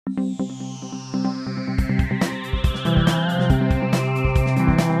So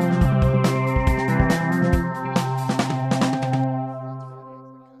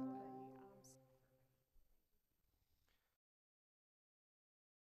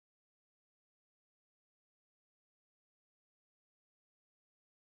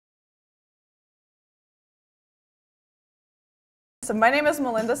my name is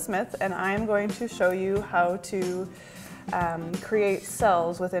MiLinda Smith, and I'm going to show you how to create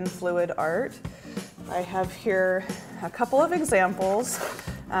cells within fluid art. I have here a couple of examples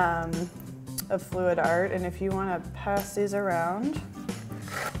of fluid art, and if you want to pass these around.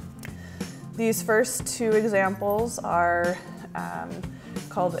 These first two examples are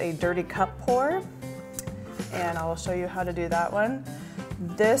called a dirty cup pour, and I'll show you how to do that one.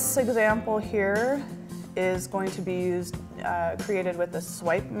 This example here is going to be created with the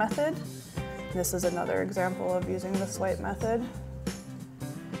swipe method. This is another example of using the swipe method.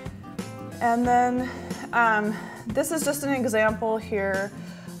 And then this is just an example here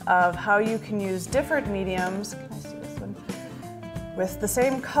of how you can use different mediums, can I see this one, with the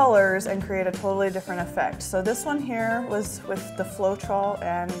same colors and create a totally different effect. So this one here was with the Floetrol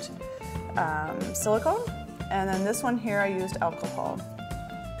and silicone, and then this one here I used alcohol.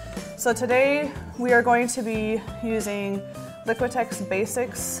 So today we are going to be using Liquitex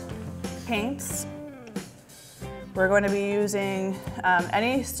Basics paints. We're going to be using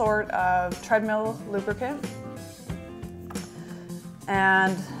any sort of treadmill lubricant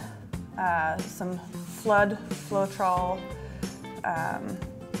and some Floetrol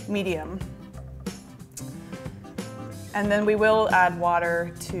medium. And then we will add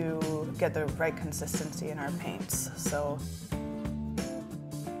water to get the right consistency in our paints. So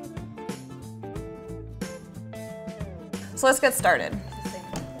let's get started.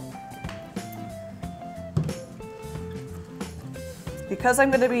 Because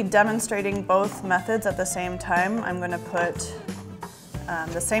I'm going to be demonstrating both methods at the same time, I'm going to put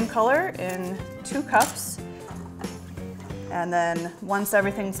the same color in 2 cups. And then once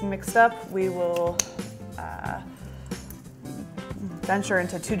everything's mixed up, we will venture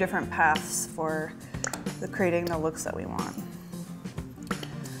into 2 different paths for creating the looks that we want.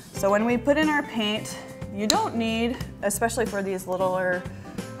 So when we put in our paint, you don't need, especially for these littler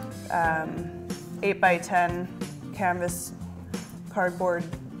 8 by 10 canvas cardboard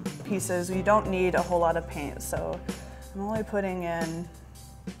pieces, you don't need a whole lot of paint. So I'm only putting in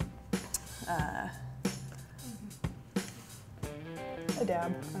a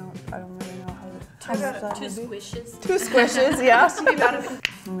dab. I don't really know how much that would be. 2 squishes. 2 squishes, yeah.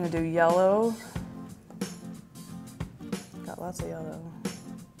 I'm gonna do yellow. Got lots of yellow.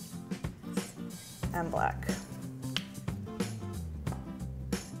 And black.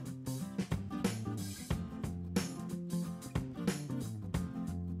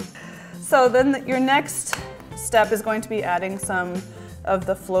 So then your next step is going to be adding some of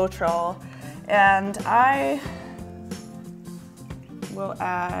the Floetrol, and I will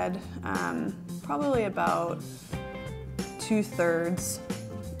add probably about 2/3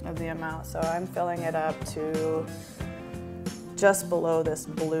 of the amount. So I'm filling it up to just below this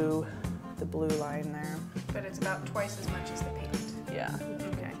blue, the blue line there. But it's about twice as much as the paint. Yeah.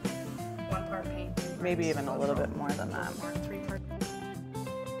 Okay. 1 part paint. Maybe even a little bit more than that. 3 parts.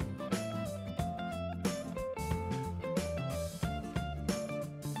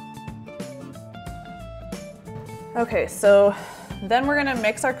 Okay, so then we're gonna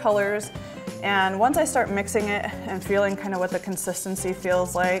mix our colors, and once I start mixing it and feeling kind of what the consistency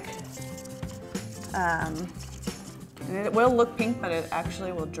feels like, and it will look pink, but it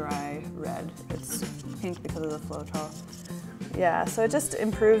actually will dry red. It's pink because of the Floetrol. Yeah, so it just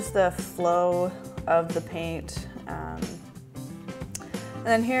improves the flow of the paint. And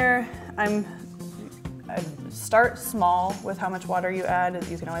then here, I start small with how much water you add.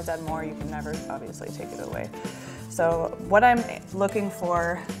 You can always add more, you can never obviously take it away. So what I'm looking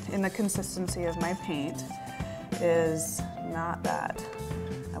for in the consistency of my paint is not that.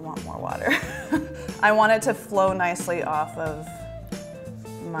 I want more water. I want it to flow nicely off of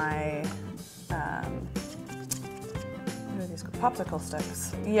my, what are these called? Popsicle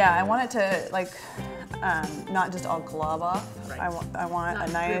sticks. Yeah, I want it to like, not just all glob off. Right. I want not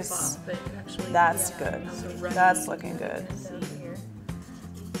a nice, off, but actually, that's good. So that's looking good.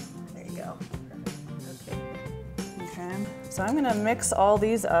 There you go. Okay, so I'm gonna mix all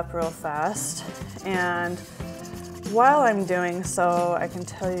these up real fast, and while I'm doing so, I can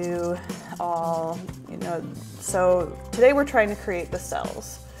tell you all, so today we're trying to create the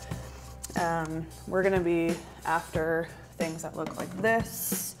cells. We're gonna be after things that look like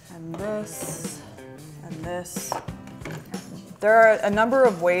this, and this, and this. There are a number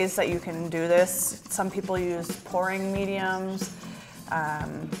of ways that you can do this. Some people use pouring mediums.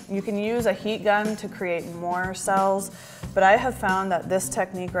 You can use a heat gun to create more cells, but I have found that this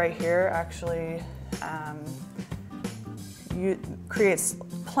technique right here actually creates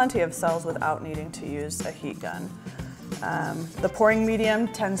plenty of cells without needing to use a heat gun. The pouring medium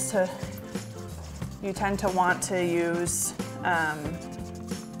you tend to want to use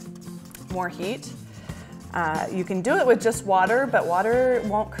more heat. You can do it with just water, but water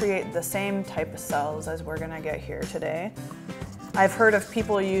won't create the same type of cells as we're gonna get here today. I've heard of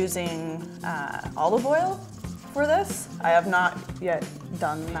people using olive oil for this. I have not yet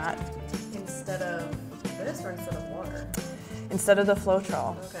done that. Instead of this or instead of water? Instead of the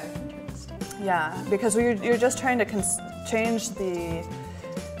Floetrol. Okay. Yeah, because you're just trying to change the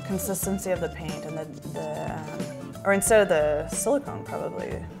consistency of the paint and or instead of the silicone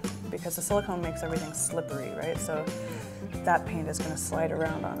probably, because the silicone makes everything slippery, right? So that paint is going to slide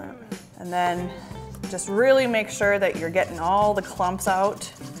around on it. And then just really make sure that you're getting all the clumps out.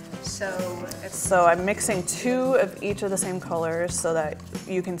 So I'm mixing 2 of each of the same colors so that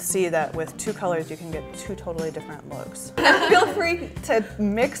you can see that with 2 colors you can get 2 totally different looks. Feel free to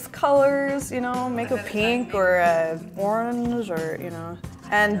mix colors, you know, make a pink or a orange or, you know.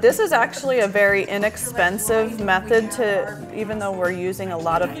 And this is actually a very inexpensive method to, even though we're using a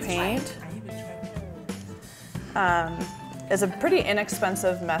lot of paint. Is a pretty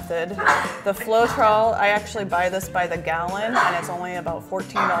inexpensive method. The Floetrol, I actually buy this by the gallon and it's only about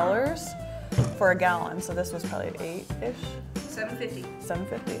 $14 for a gallon. So this was probably 8-ish. $7.50.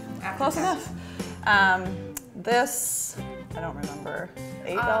 $7.50. Close enough. This, I don't remember,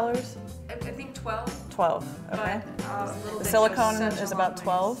 $8? I think 12. 12, okay. But, the silicone is about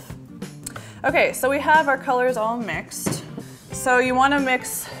 12. Okay, so we have our colors all mixed. So you want to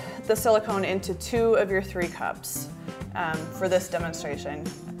mix the silicone into 2 of your 3 cups. For this demonstration.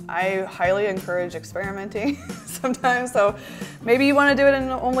 I highly encourage experimenting sometimes, so maybe you want to do it in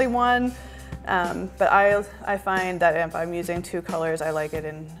only 1, but I find that if I'm using 2 colors, I like it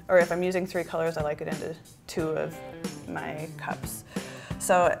in, or if I'm using 3 colors, I like it into 2 of my cups.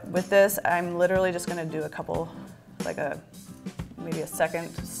 So with this, I'm literally just going to do a couple, like maybe a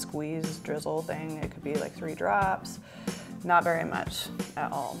second squeeze drizzle thing. It could be like 3 drops, not very much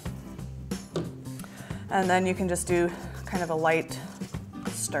at all. And then you can just do kind of a light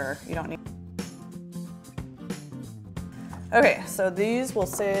stir. You don't need. Okay, so these we'll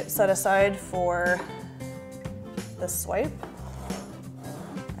set aside for the swipe.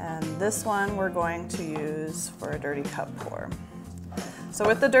 And this one we're going to use for a dirty cup pour. So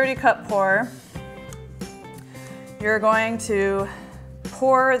with the dirty cup pour, you're going to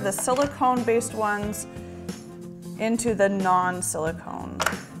pour the silicone-based ones into the non-silicone.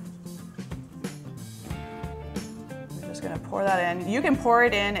 Going to pour that in. You can pour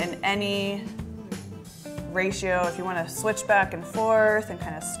it in any ratio if you want to switch back and forth and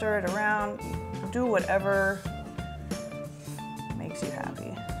kind of stir it around. Do whatever makes you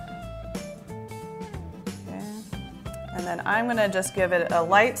happy. Okay. And then I'm going to just give it a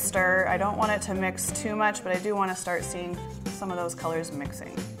light stir. I don't want it to mix too much, but I do want to start seeing some of those colors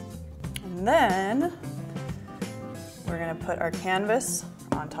mixing. And then we're going to put our canvas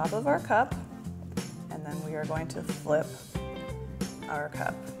on top of our cup. And then we are going to flip our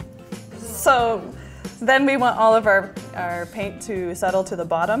cup. So then we want all of our paint to settle to the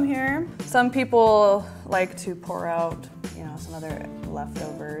bottom here. Some people like to pour out, you know, some other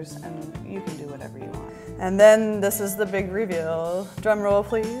leftovers, and you can do whatever you want. And then this is the big reveal. Drum roll,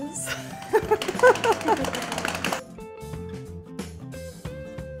 please.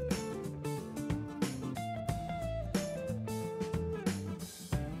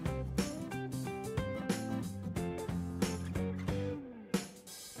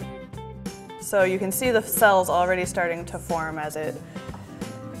 So you can see the cells already starting to form as it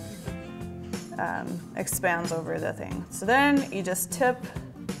expands over the thing. So then you just tip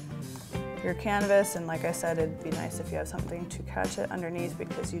your canvas, and like I said, it'd be nice if you have something to catch it underneath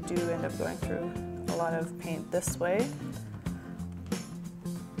because you do end up going through a lot of paint this way.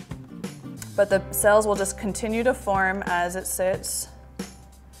 But the cells will just continue to form as it sits.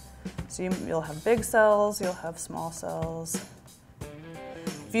 So you'll have big cells, you'll have small cells.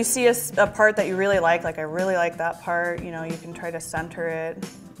 If you see a part that you really like I really like that part, you know, you can try to center it,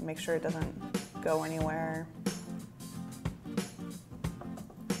 make sure it doesn't go anywhere.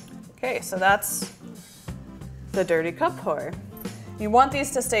 Okay, so that's the dirty cup pour. You want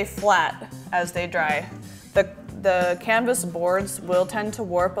these to stay flat as they dry. The canvas boards will tend to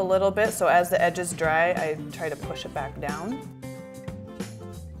warp a little bit, so as the edges dry, I try to push it back down.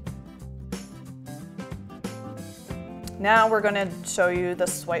 Now we're going to show you the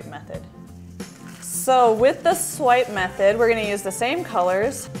swipe method. So with the swipe method, we're going to use the same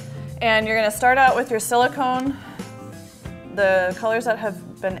colors, and you're going to start out with your silicone, the colors that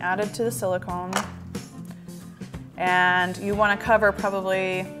have been added to the silicone, and you want to cover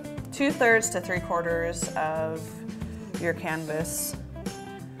probably 2/3 to 3/4 of your canvas.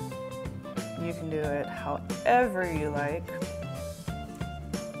 You can do it however you like.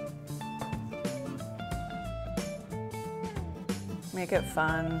 Make it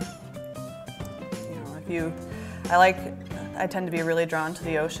fun. You know, I tend to be really drawn to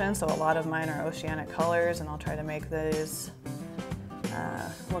the ocean, so a lot of mine are oceanic colors, and I'll try to make these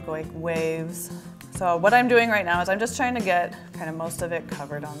look like waves. So what I'm doing right now is I'm just trying to get kind of most of it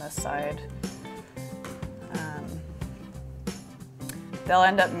covered on this side. They'll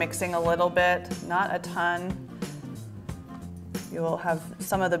end up mixing a little bit, not a ton. You will have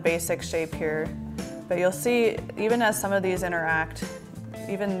some of the basic shape here, but you'll see even as some of these interact,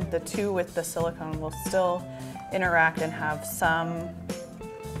 even the two with the silicone will still interact and have some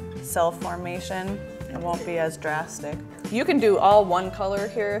cell formation. It won't be as drastic. You can do all one color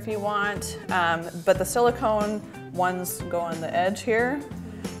here if you want, but the silicone ones go on the edge here,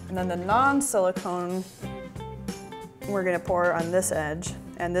 and then the non-silicone we're going to pour on this edge,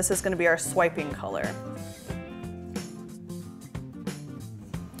 and this is going to be our swiping color.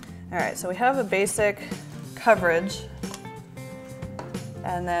 All right, so we have a basic coverage,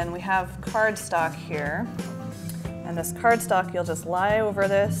 and then we have cardstock here. And this cardstock, you'll just lie over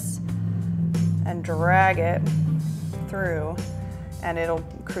this and drag it through, and it'll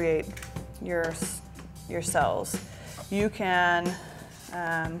create your cells. You can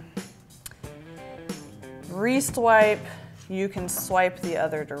re-swipe, you can swipe the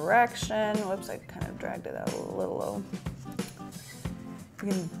other direction. Whoops, I kind of dragged it out a little low.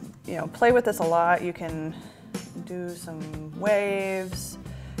 You can, play with this a lot. You can do some waves,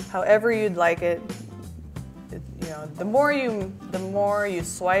 however you'd like it. The more you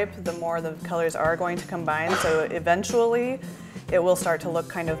swipe, the more the colors are going to combine. So eventually, it will start to look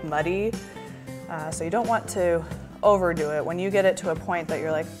kind of muddy. So you don't want to overdo it. When you get it to a point that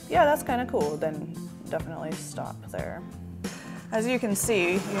you're like, yeah, that's kind of cool, then definitely stop there. As you can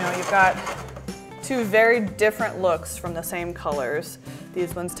see, you've got two very different looks from the same colors.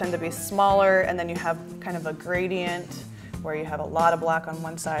 These ones tend to be smaller, and then you have kind of a gradient where you have a lot of black on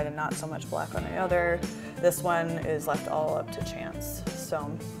one side and not so much black on the other. This one is left all up to chance.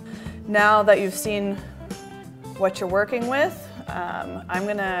 So now that you've seen what you're working with, I'm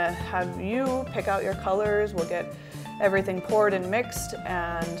gonna have you pick out your colors. We'll get everything poured and mixed,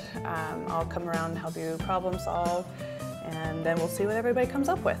 and I'll come around and help you problem solve, and then we'll see what everybody comes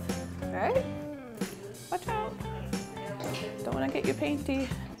up with. All right? Watch out. Don't want to get you painty.